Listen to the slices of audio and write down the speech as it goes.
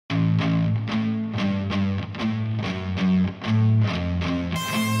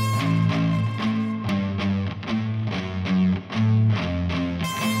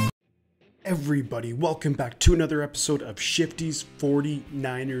everybody? Welcome back to another episode of Shifty's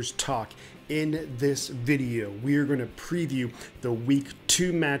 49ers Talk. In this video, we are going to preview the Week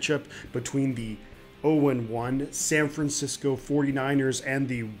 2 matchup between the 0-1 San Francisco 49ers and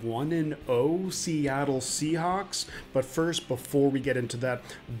the 1-0 Seattle Seahawks. But first, before we get into that,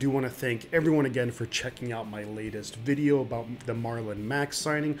 I do want to thank everyone again for checking out my latest video about the Marlon Mack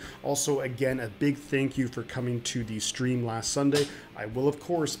signing. Also, again, a big thank you for coming to the stream last Sunday. I will, of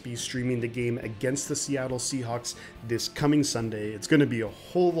course, be streaming the game against the Seattle Seahawks this coming Sunday. It's going to be a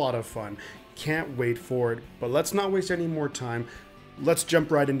whole lot of fun. Can't wait for it. But let's not waste any more time. Let's jump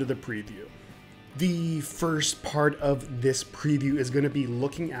right into the preview. The first part of this preview is going to be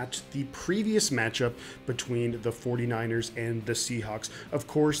looking at the previous matchup between the 49ers and the Seahawks. Of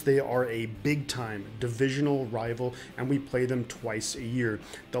course, they are a big-time divisional rival, and we play them twice a year.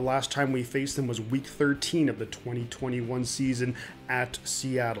 The last time we faced them was Week 13 of the 2021 season at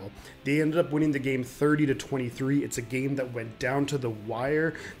Seattle. They ended up winning the game 30-23. It's a game that went down to the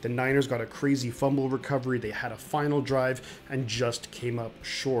wire. The Niners got a crazy fumble recovery. They had a final drive and just came up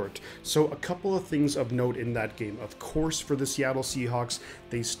short. So a couple of things of note in that game. Of course, for the Seattle Seahawks,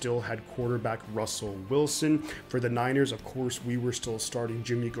 they still had quarterback Russell Wilson. For the Niners, of course, we were still starting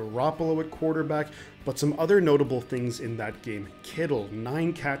Jimmy Garoppolo at quarterback. But some other notable things in that game. Kittle,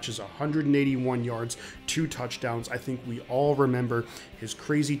 9 catches, 181 yards, 2 touchdowns. I think we all remember his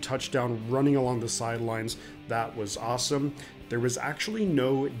crazy touchdown running along the sidelines. That was awesome. There was actually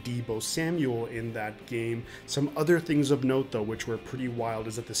no Deebo Samuel in that game. Some other things of note, though, which were pretty wild,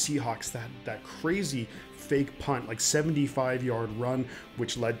 is that the Seahawks, that crazy fake punt, like 75-yard run,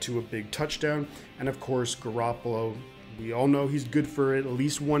 which led to a big touchdown. And of course, Garoppolo, we all know he's good for at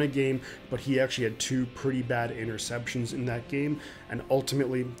least one a game, but he actually had 2 pretty bad interceptions in that game, and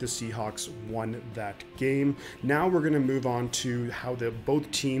ultimately the Seahawks won that game. Now we're going to move on to how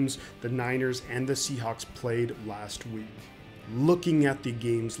both teams, the Niners and the Seahawks, played last week. Looking at the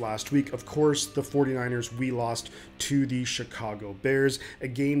games last week, of course, the 49ers, we lost to the Chicago Bears, a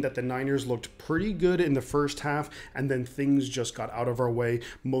game that the Niners looked pretty good in the first half, and then things just got out of our way,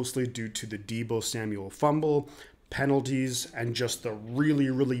 mostly due to the Deebo Samuel fumble, penalties, and just the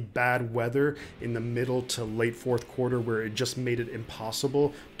really bad weather in the middle to late fourth quarter, where it just made it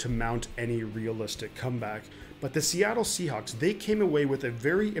impossible to mount any realistic comeback. But the Seattle Seahawks, they came away with a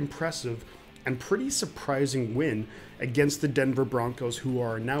very impressive and pretty surprising win against the Denver Broncos, who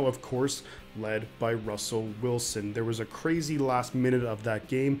are now, of course, led by Russell Wilson. There was a crazy last minute of that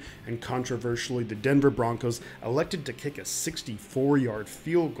game, and controversially, the Denver Broncos elected to kick a 64-yard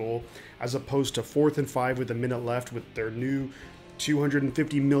field goal as opposed to 4th and 5 with a minute left with their new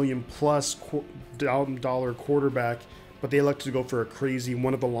 $250 million plus dollar quarterback. But they elected to go for a crazy,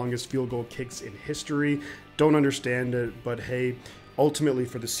 one of the longest field goal kicks in history. Don't understand it, but hey, ultimately,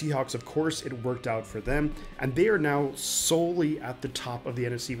 for the Seahawks, of course, it worked out for them, and they are now solely at the top of the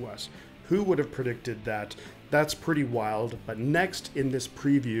NFC West. Who would have predicted that? That's pretty wild. But next in this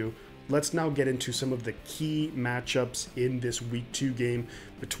preview, let's now get into some of the key matchups in this Week 2 game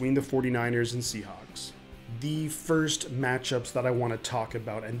between the 49ers and Seahawks. The first matchups that I want to talk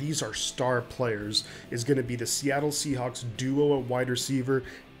about, and these are star players, is going to be the Seattle Seahawks duo at wide receiver,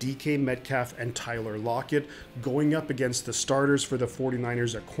 DK Metcalf and Tyler Lockett, going up against the starters for the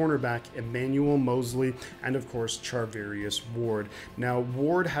 49ers at cornerback, Emmanuel, Moseley, and of course Charvarius Ward. Now,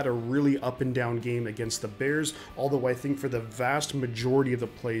 Ward had a really up and down game against the Bears, although I think for the vast majority of the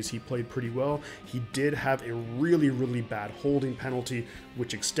plays he played pretty well. He did have a really bad holding penalty,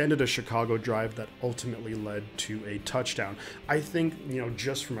 which extended a Chicago drive that ultimately led to a touchdown. I think,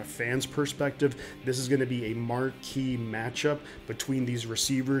 just from a fan's perspective, this is going to be a marquee matchup between these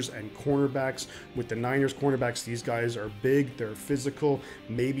receivers and cornerbacks. With the Niners cornerbacks, these guys are big, they're physical,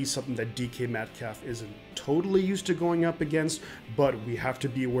 maybe something that DK Metcalf isn't totally used to going up against, but we have to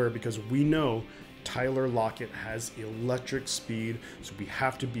be aware because we know Tyler Lockett has electric speed, so we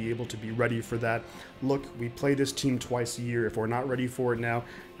have to be able to be ready for that. Look, we play this team twice a year. If we're not ready for it now,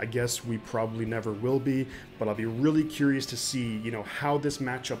 I guess we probably never will be, but I'll be really curious to see, how this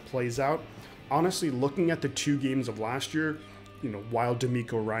matchup plays out. Honestly, looking at the 2 games of last year, while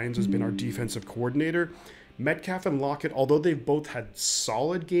D'Amico Ryans has been our defensive coordinator, Metcalf and Lockett, although they've both had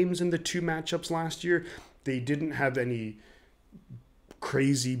solid games in the 2 matchups last year, they didn't have any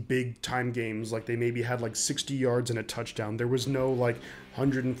crazy big time games. Like, they maybe had like 60 yards and a touchdown. There was no like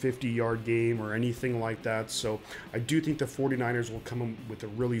 150-yard game or anything like that. So I do think the 49ers will come in with a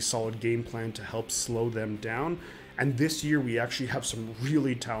really solid game plan to help slow them down. And this year we actually have some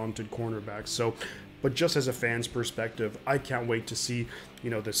really talented cornerbacks. So But just as a fan's perspective, I can't wait to see, the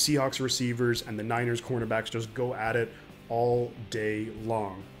Seahawks receivers and the Niners cornerbacks just go at it all day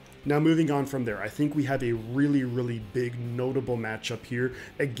long. Now moving on from there, I think we have a really big notable matchup here,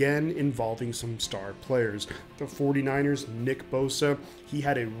 again involving some star players. The 49ers, Nick Bosa, he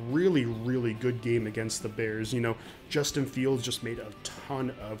had a really good game against the Bears. You know, Justin Fields just made a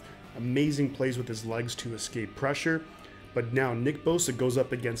ton of amazing plays with his legs to escape pressure, but now Nick Bosa goes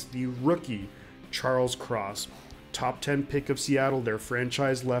up against the rookie, Charles Cross, top 10 pick of Seattle, their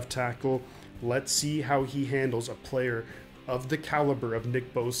franchise left tackle. Let's see how he handles a player of the caliber of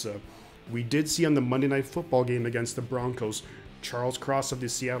Nick Bosa. We did see on the Monday Night Football game against the Broncos, Charles Cross of the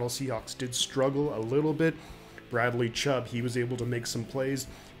Seattle Seahawks did struggle a little bit. Bradley Chubb, he was able to make some plays.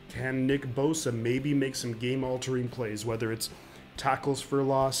 Can Nick Bosa maybe make some game-altering plays, whether it's tackles for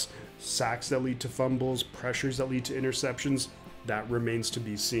loss, sacks that lead to fumbles, pressures that lead to interceptions? That remains to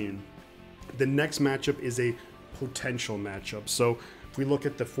be seen. The next matchup is a potential matchup. So if we look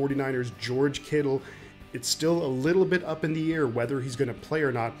at the 49ers, George Kittle, it's still a little bit up in the air whether he's going to play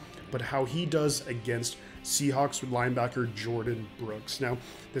or not, but how he does against Seahawks linebacker Jordyn Brooks. Now,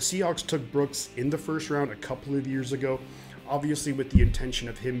 the Seahawks took Brooks in the first round a couple of years ago, obviously with the intention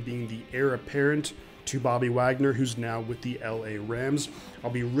of him being the heir apparent to Bobby Wagner, who's now with the LA Rams. I'll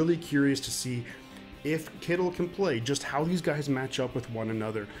be really curious to see if Kittle can play, just how these guys match up with one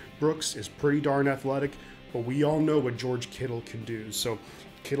another. Brooks is pretty darn athletic, but we all know what George Kittle can do. So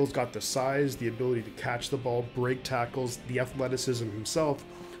Kittle's got the size, the ability to catch the ball, break tackles, the athleticism himself.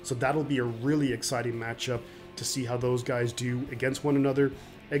 So that'll be a really exciting matchup to see how those guys do against one another,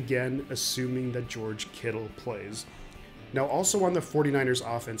 again, assuming that George Kittle plays. Now, also on the 49ers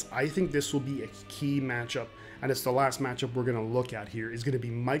offense, I think this will be a key matchup, and it's the last matchup we're going to look at here, is going to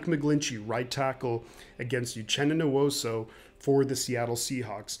be Mike McGlinchey, right tackle, against Uchenna Nwosu for the Seattle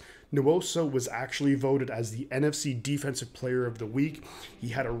Seahawks. Nwosu was actually voted as the NFC Defensive Player of the Week. He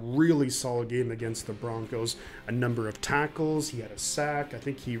had a really solid game against the Broncos. A number of tackles, he had a sack, I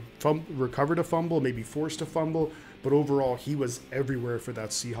think he recovered a fumble, maybe forced a fumble, but overall he was everywhere for that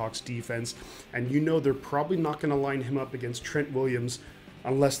Seahawks defense. And you know they're probably not going to line him up against Trent Williams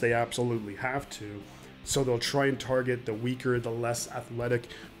unless they absolutely have to. So they'll try and target the weaker, the less athletic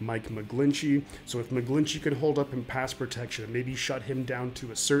Mike McGlinchey. So if McGlinchey can hold up in pass protection, maybe shut him down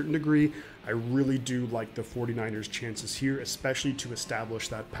to a certain degree, I really do like the 49ers' chances here, especially to establish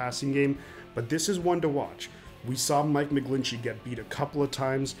that passing game. But this is one to watch. We saw Mike McGlinchey get beat a couple of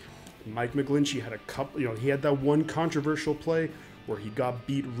times. Mike McGlinchey had he had that one controversial play where he got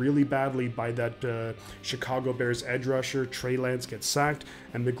beat really badly by that Chicago Bears edge rusher. Trey Lance gets sacked,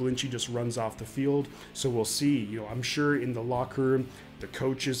 and McGlinchey just runs off the field. So we'll see. I'm sure in the locker room, the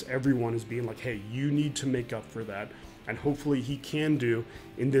coaches, everyone is being like, hey, you need to make up for that. And hopefully he can do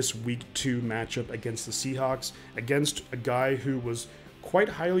in this Week 2 matchup against the Seahawks, against a guy who was quite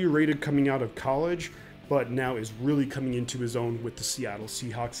highly rated coming out of college, but now is really coming into his own with the Seattle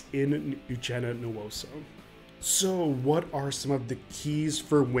Seahawks in Uchenna Nwosu. So what are some of the keys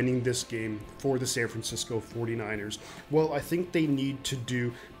for winning this game for the San Francisco 49ers? Well, I think they need to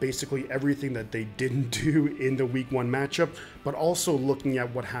do basically everything that they didn't do in the Week 1 matchup, but also looking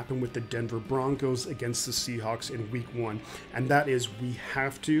at what happened with the Denver Broncos against the Seahawks in Week 1. And that is, we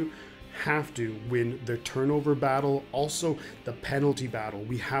have to win the turnover battle, also the penalty battle.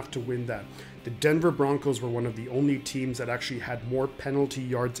 We have to win that. The Denver Broncos were one of the only teams that actually had more penalty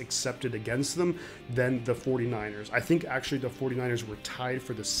yards accepted against them than the 49ers. I think actually the 49ers were tied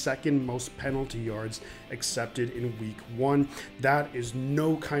for the second most penalty yards accepted in Week 1. That is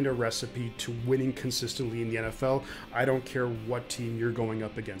no kind of recipe to winning consistently in the NFL. I don't care what team you're going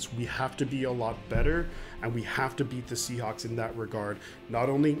up against. We have to be a lot better, and we have to beat the Seahawks in that regard, not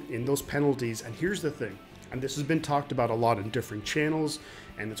only in those penalties. And here's the thing, and this has been talked about a lot in different channels,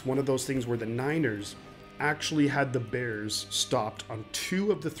 and it's one of those things where the Niners actually had the Bears stopped on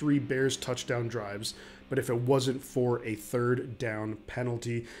 2 of the 3 Bears touchdown drives, but if it wasn't for a third down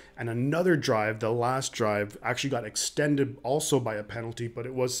penalty, and another drive, the last drive, actually got extended also by a penalty, but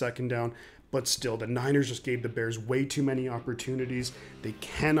it was second down. But still, the Niners just gave the Bears way too many opportunities. They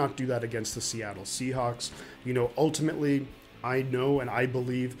cannot do that against the Seattle Seahawks. Ultimately, I know and I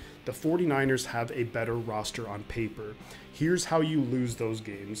believe the 49ers have a better roster on paper. Here's how you lose those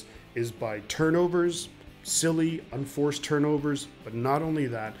games, is by turnovers, silly, unforced turnovers, but not only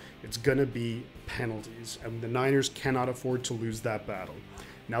that, it's going to be penalties, and the Niners cannot afford to lose that battle.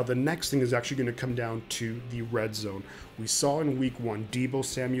 Now, the next thing is actually going to come down to the red zone. We saw in Week 1, Deebo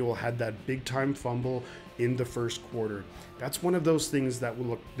Samuel had that big-time fumble in the first quarter. That's one of those things that will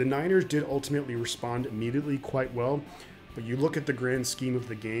look, the Niners did ultimately respond immediately quite well, but you look at the grand scheme of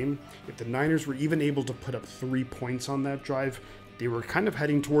the game, if the Niners were even able to put up 3 points on that drive, they were kind of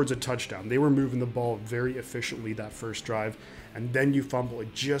heading towards a touchdown. They were moving the ball very efficiently that first drive, and then you fumble.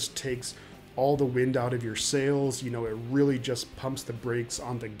 It just takes all the wind out of your sails. You know, it really just pumps the brakes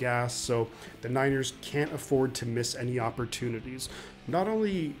on the gas. So the Niners can't afford to miss any opportunities. Not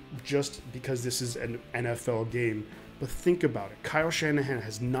only just because this is an NFL game, but think about it. Kyle Shanahan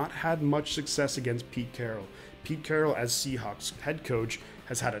has not had much success against Pete Carroll. Pete Carroll, as Seahawks head coach,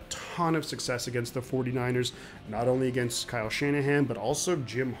 has had a ton of success against the 49ers, not only against Kyle Shanahan, but also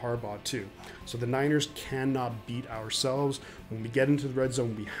Jim Harbaugh too. So the Niners cannot beat ourselves. When we get into the red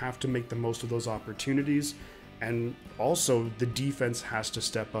zone, we have to make the most of those opportunities. And also, the defense has to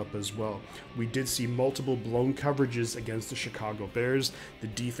step up as well. We did see multiple blown coverages against the Chicago Bears. The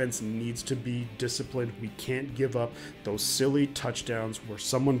defense needs to be disciplined. We can't give up those silly touchdowns where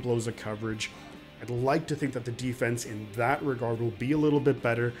someone blows a coverage. I'd like to think that the defense in that regard will be a little bit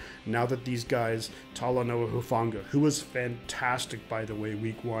better now that these guys, Talanoa Hufanga, who was fantastic, by the way,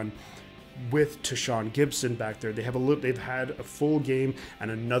 week 1, with Tashawn Gibson back there. They've had a full game and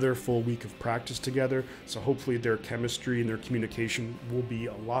another full week of practice together, so hopefully their chemistry and their communication will be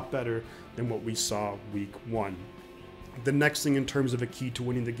a lot better than what we saw week 1. The next thing in terms of a key to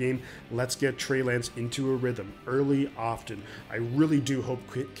winning the game, let's get Trey Lance into a rhythm early, often. I really do hope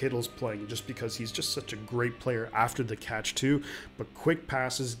Kittle's playing just because he's just such a great player after the catch too. But quick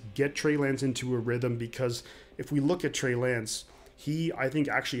passes, get Trey Lance into a rhythm, because if we look at Trey Lance, he, I think,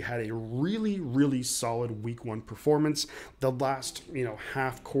 actually had a really solid week 1 performance. The last,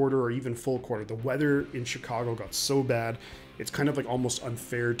 half quarter or even full quarter, the weather in Chicago got so bad, it's kind of like almost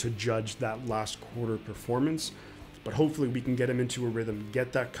unfair to judge that last quarter performance. But hopefully we can get him into a rhythm,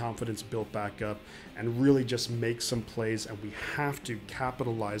 get that confidence built back up, and really just make some plays. And we have to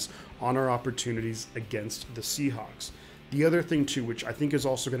capitalize on our opportunities against the Seahawks. The other thing too, which I think is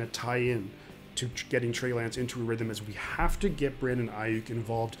also going to tie in to getting Trey Lance into a rhythm, is we have to get Brandon Aiyuk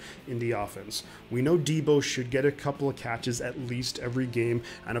involved in the offense. We know Debo should get a couple of catches at least every game,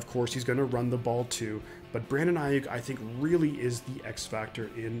 and of course he's going to run the ball too. But Brandon Aiyuk, I think, really is the X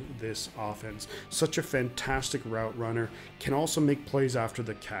factor in this offense. Such a fantastic route runner, can also make plays after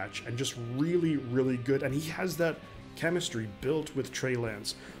the catch, and just really good. And he has that chemistry built with Trey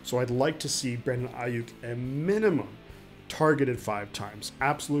Lance. So I'd like to see Brandon Aiyuk a minimum targeted 5 times.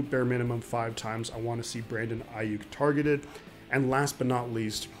 Absolute bare minimum 5 times. I want to see Brandon Aiyuk targeted. And last but not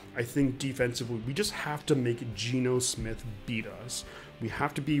least, I think defensively, we just have to make Geno Smith beat us. We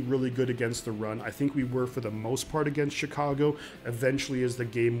have to be really good against the run. I think we were for the most part against Chicago. Eventually, as the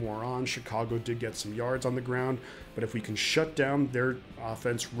game wore on, Chicago did get some yards on the ground. But if we can shut down their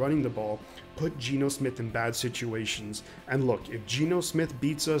offense running the ball, put Geno Smith in bad situations. And look, if Geno Smith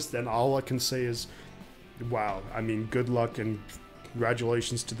beats us, then all I can say is, wow, I mean, good luck and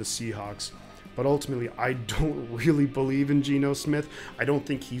congratulations to the Seahawks. But ultimately, I don't really believe in Geno Smith. I don't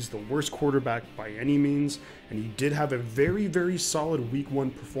think he's the worst quarterback by any means. And he did have a very solid week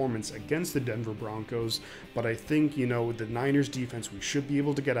 1 performance against the Denver Broncos. But I think, the Niners defense, we should be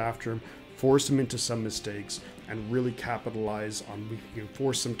able to get after him, force him into some mistakes, and really capitalize on, we can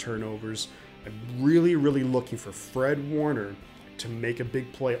force some turnovers. I'm really looking for Fred Warner to make a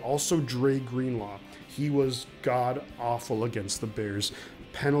big play. Also, Dre Greenlaw. He was god-awful against the Bears.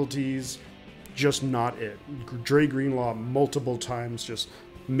 Penalties, just not it. Dre Greenlaw multiple times just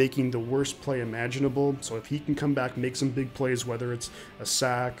making the worst play imaginable. So if he can come back, make some big plays, whether it's a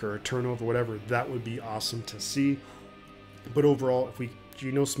sack or a turnover, whatever, that would be awesome to see. But overall,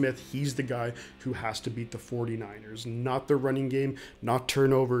 Geno Smith, he's the guy who has to beat the 49ers, not the running game, not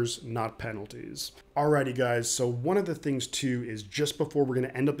turnovers, not penalties. Alrighty guys, so one of the things too is just before we're going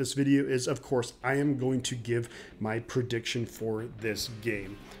to end up this video is, of course, I am going to give my prediction for this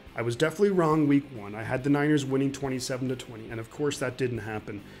game. I was definitely wrong week 1. I had the Niners winning 27-20, and of course that didn't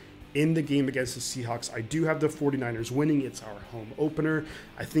happen. In the game against the Seahawks, I do have the 49ers winning. It's our home opener.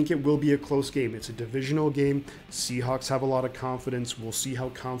 I think it will be a close game. It's a divisional game. Seahawks have a lot of confidence. We'll see how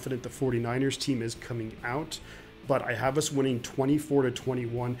confident the 49ers team is coming out. But I have us winning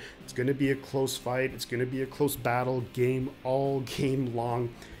 24-21. It's going to be a close fight. It's going to be a close battle game all game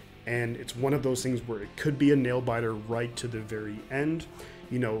long. And it's one of those things where it could be a nail-biter right to the very end.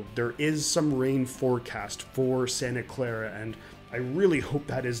 There is some rain forecast for Santa Clara, and I really hope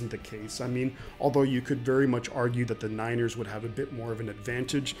that isn't the case. I mean, although you could very much argue that the Niners would have a bit more of an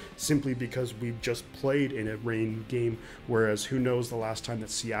advantage simply because we've just played in a rain game, whereas who knows the last time that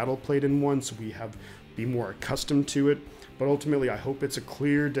Seattle played in one, so we have be more accustomed to it. But ultimately, I hope it's a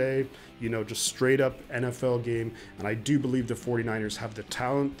clear day, just straight up NFL game. And I do believe the 49ers have the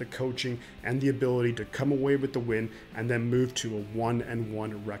talent, the coaching, and the ability to come away with the win and then move to a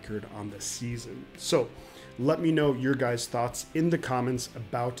 1-1 record on the season. So Let me know your guys' thoughts in the comments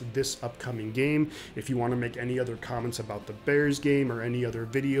about this upcoming game. If you want to make any other comments about the Bears game or any other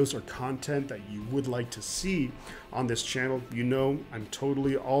videos or content that you would like to see on this channel, you know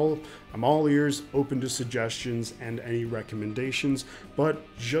I'm all ears, open to suggestions and any recommendations. But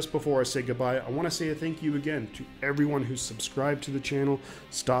just before I say goodbye, I want to say a thank you again to everyone who's subscribed to the channel,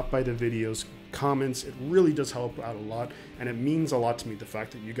 stopped by the videos, comments. It really does help out a lot, and it means a lot to me, the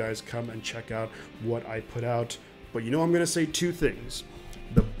fact that you guys come and check out what I put out. But you know I'm going to say two things.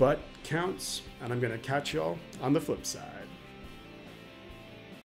 The butt counts, and I'm going to catch y'all on the flip side.